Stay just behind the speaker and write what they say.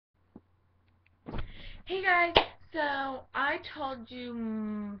Hey guys, so I told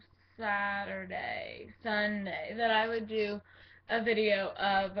you Sunday, that I would do a video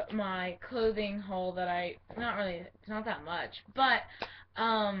of my clothing haul that not really, it's not that much, but,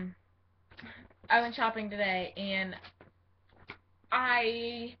 um, I went shopping today and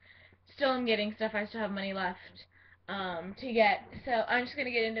I still am getting stuff. I still have money left, to get, so I'm just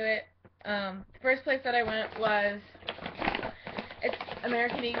gonna get into it. The first place that I went was, it's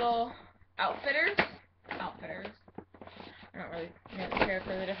American Eagle Outfitters. Outfitters. I don't really care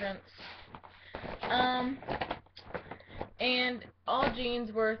for the difference. Um, and all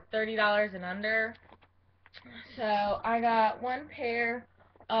jeans were $30 and under. So I got one pair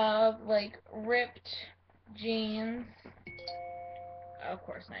of like ripped jeans. Of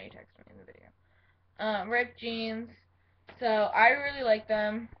course, now you text me in the video. Ripped jeans. So I really like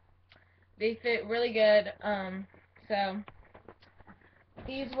them. They fit really good. So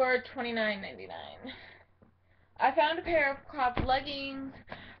these were $29.99. I found a pair of cropped leggings.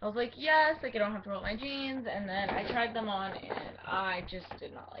 I was like, yes, like I don't have to roll my jeans. And then I tried them on, and I just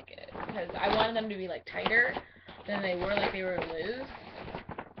did not like it because I wanted them to be like tighter than they were, like they were loose.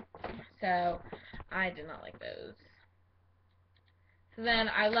 So I did not like those. So then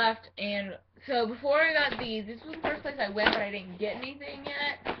I left, and so before I got these, this was the first place I went, but I didn't get anything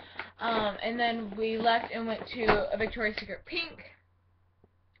yet. And then we left and went to a Victoria's Secret Pink.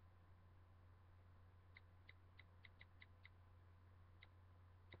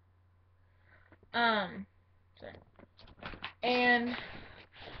 Sorry. And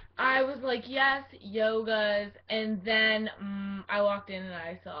I was like, yes, yogas, and then I walked in and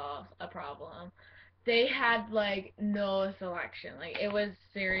I saw a problem. They had like no selection. Like it was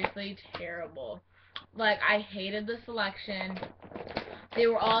seriously terrible. Like I hated the selection. They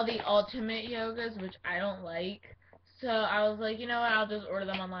were all the ultimate yogas, which I don't like. So I was like, you know what, I'll just order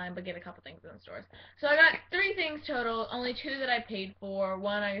them online, but get a couple things in the stores. So I got 3 things total, only 2 that I paid for.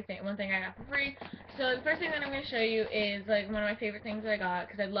 One thing I got for free. So the first thing that I'm going to show you is like one of my favorite things that I got,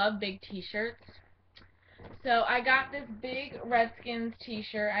 because I love big t-shirts. So I got this big Redskins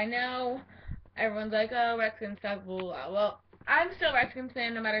t-shirt. I know everyone's like, oh, Redskins suck, blah, blah. Well, I'm still a Redskins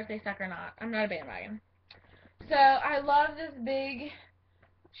fan no matter if they suck or not. I'm not a bandwagon. So I love this big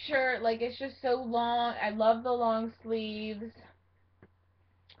shirt. Like, it's just so long. I love the long sleeves.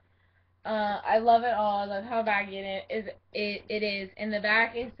 I love it all. I love how baggy it is, and the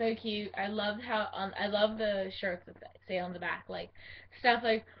back is so cute. I love how I love the shirts that say on the back, like stuff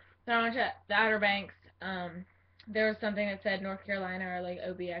like when I went to the Outer Banks. There was something that said North Carolina or like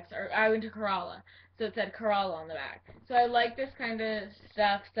OBX, or I went to Corolla, so it said Corolla on the back. So I like this kind of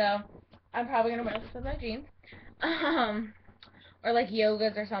stuff. So I'm probably gonna wear this with my jeans, um, or like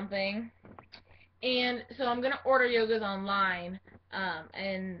yogas or something. And so I'm gonna order yogas online,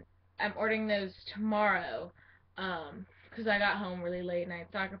 and I'm ordering those tomorrow, because I got home really late and I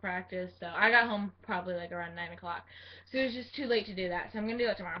had soccer practice. So I got home probably like around 9 o'clock. So it was just too late to do that. So I'm gonna do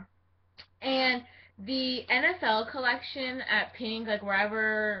that tomorrow. And the NFL collection at Pink, like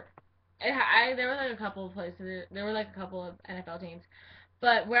wherever, there were like a couple of places. There were like a couple of NFL teams.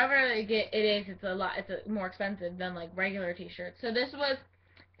 But wherever it's a lot. It's more expensive than like regular T-shirts. So this was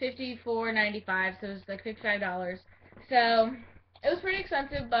 $54.95, so it was like $55. So it was pretty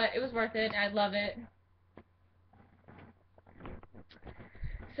expensive, but it was worth it. I love it.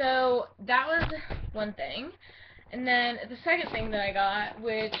 So that was one thing. And then the second thing that I got,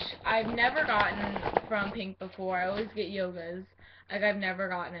 which I've never gotten from Pink before, I always get yogas. Like I've never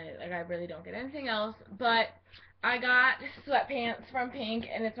gotten it. Like I really don't get anything else. But I got sweatpants from Pink,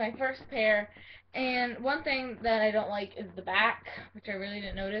 and it's my first pair. And one thing that I don't like is the back, which I really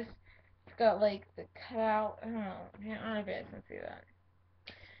didn't notice. It's got like the cutout. I don't know. I don't know if you guys can see that.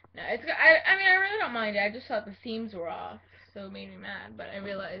 No, it's got. I mean, I really don't mind it. I just thought the seams were off, so it made me mad. But I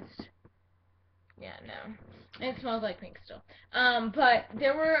realized, yeah, no. It smells like pink still. But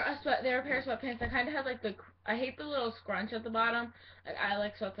there were a pair of sweatpants that kind of had like I hate the little scrunch at the bottom. Like I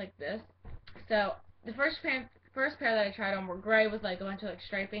like sweats like this. So the first pair that I tried on were gray with like a bunch of like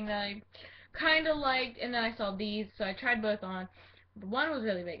striping that I kind of liked, and then I saw these, so I tried both on. The one was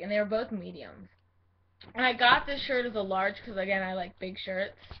really big, and they were both mediums. And I got this shirt as a large because again I like big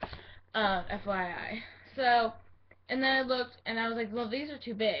shirts. FYI. So, and then I looked and I was like, well, these are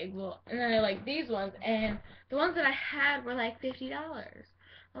too big. Well, and then I like these ones, and the ones that I had were like $50.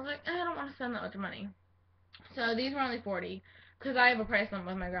 I was like, I don't want to spend that much money. So these were only 40 because I have a price limit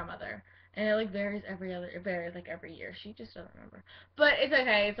with my grandmother. And it like it varies like every year. She just doesn't remember. But it's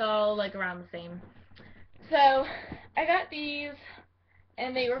okay. It's all like around the same. So I got these,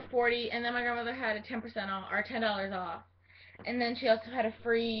 and they were 40, and then my grandmother had a 10% off or $10 off. And then she also had a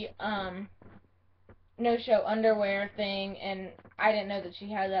free no-show underwear thing, and I didn't know that she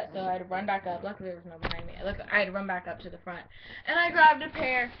had that, so I had to run back up. Luckily, there was no behind me. I had to run back up to the front, and I grabbed a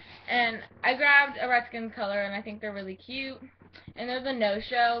pair, and I grabbed a Redskins color, and I think they're really cute, and they're the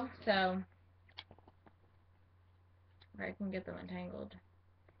no-show, so if I can get them entangled.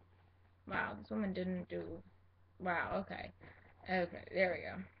 Wow, this woman didn't do. Wow, okay. Okay, there we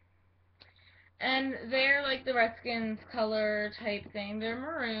go. And they're like the Redskins color type thing. They're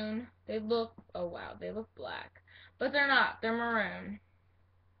maroon. They look, oh wow, they look black. But they're not. They're maroon.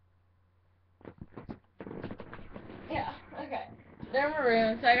 Yeah, okay. They're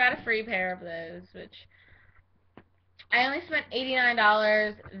maroon, so I got a free pair of those, which I only spent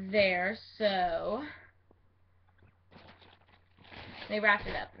 $89 there, so they wrapped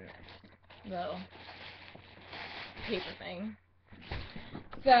it up in this little paper thing.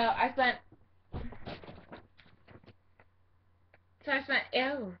 So I spent,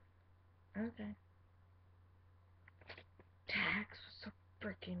 ew, okay. Tax was so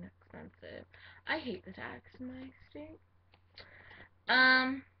freaking expensive. I hate the tax in my state.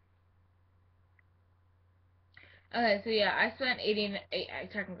 Okay, so yeah, I spent 88,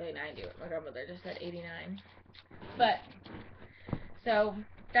 technically 90, but my grandmother just said 89. But, so,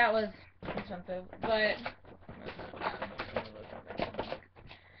 that was expensive, but,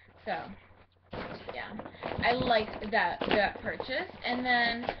 so, yeah, I liked that purchase, and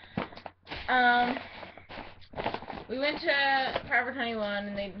then, we went to Forever 21,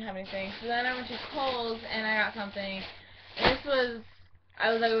 and they didn't have anything, so then I went to Kohl's, and I got something, and this was,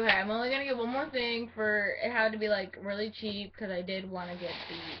 I was like, okay, I'm only gonna get one more thing it had to be, like, really cheap, because I didn't want to get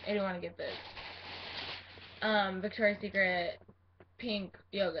this, Victoria's Secret pink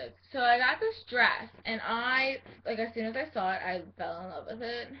yogas. So I got this dress, and as soon as I saw it, I fell in love with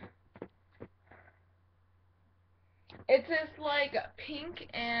it. It's this, like, pink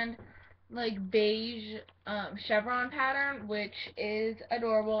and, like, beige, chevron pattern, which is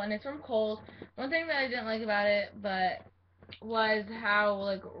adorable, and it's from Kohl's. One thing that I didn't like about it, was how,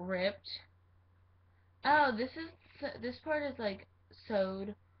 like, ripped. Oh, this part is, like,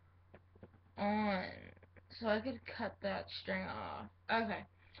 sewed on, so I could cut that string off. Okay.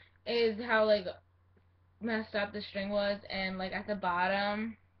 Is how, like, messed up the string was, and, like, at the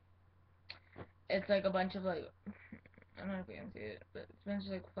bottom, it's, like, a bunch of, like, I don't know if you can see it, but it's a bunch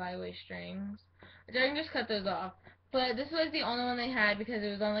of, like, flyaway strings. I can just cut those off. But this was the only one they had because it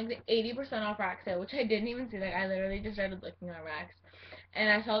was on, like, the 80% off rack sale, which I didn't even see. Like, I literally just started looking at racks, and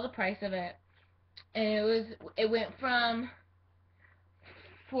I saw the price of it, and it went from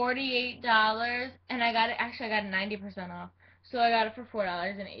 $48, and I got it, actually, I got it 90% off, so I got it for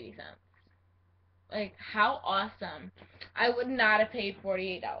 $4.80. Like, how awesome. I would not have paid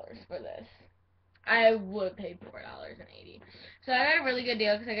 $48 for this. I would pay $4.80. So I got a really good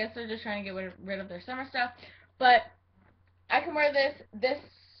deal because I guess they're just trying to get rid of their summer stuff. But I can wear this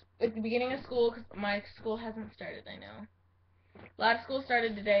at the beginning of school because my school hasn't started, I know. A lot of schools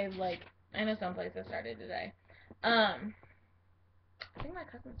started today, like, I know some places started today. I think my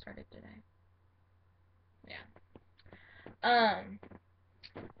cousin started today. Yeah.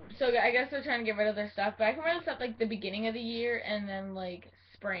 So I guess they're trying to get rid of their stuff, but I can wear the stuff like the beginning of the year and then like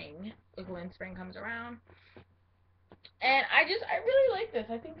spring, like when spring comes around. And I really like this.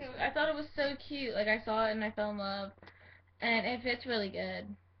 I thought it was so cute. Like I saw it and I fell in love, and it fits really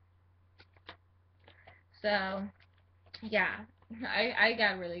good. So yeah, I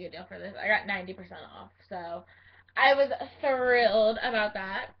got a really good deal for this. I got 90% off, so I was thrilled about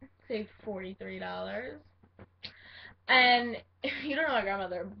that. Saved $43. And you don't know my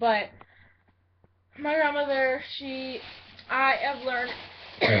grandmother, but my grandmother, I have learned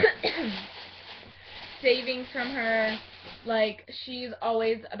savings from her. Like, she's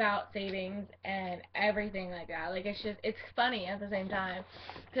always about savings and everything like that. Like, it's funny at the same time,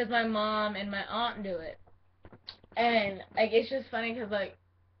 because my mom and my aunt do it. And, like, it's just funny because, like,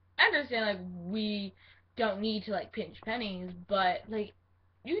 I understand, like, we don't need to, like, pinch pennies, but, like,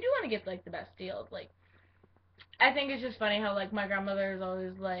 you do want to get, like, the best deals. Like, I think it's just funny how, like, my grandmother is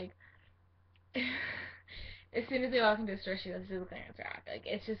always, like, as soon as they walk into the store, she goes to the clearance rack. Like,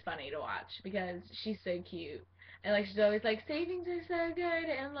 it's just funny to watch because she's so cute. And, like, she's always like, savings are so good,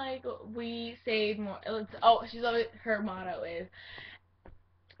 and, like, we save more. She's always, her motto is,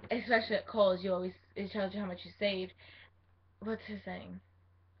 especially at Kohl's, it tells you how much you saved. What's her saying?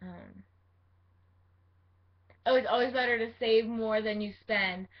 It's always better to save more than you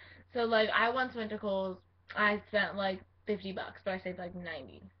spend. So, like, I once went to Kohl's, I spent, like, $50, but I saved, like,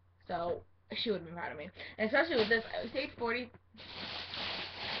 90. So, she would have been proud of me. And especially with this, I saved 40.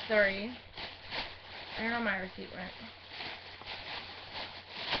 Sorry. I don't know my receipt went.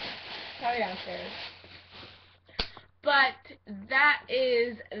 Probably downstairs. But that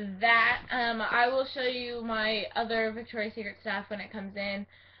is that. I will show you my other Victoria's Secret stuff when it comes in.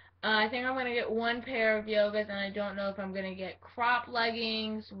 I think I'm going to get one pair of yogas, and I don't know if I'm going to get crop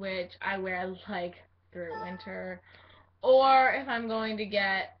leggings, which I wear like through winter, or if I'm going to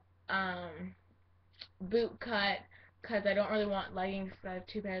get boot cut, because I don't really want leggings because I have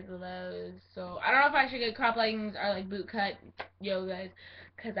two pairs of those. So I don't know if I should get crop leggings or like boot cut yogas,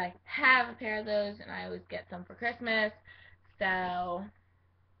 because I have a pair of those and I always get some for Christmas. So I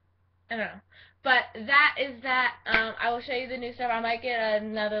don't know. But that is that. I will show you the new stuff. I might get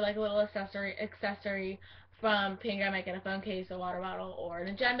another like little accessory from Pink. I might get a phone case, a water bottle, or an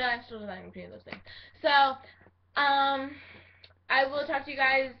agenda. I'm still deciding between those things. So I will talk to you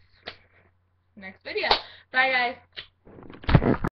guys next video. Bye, guys.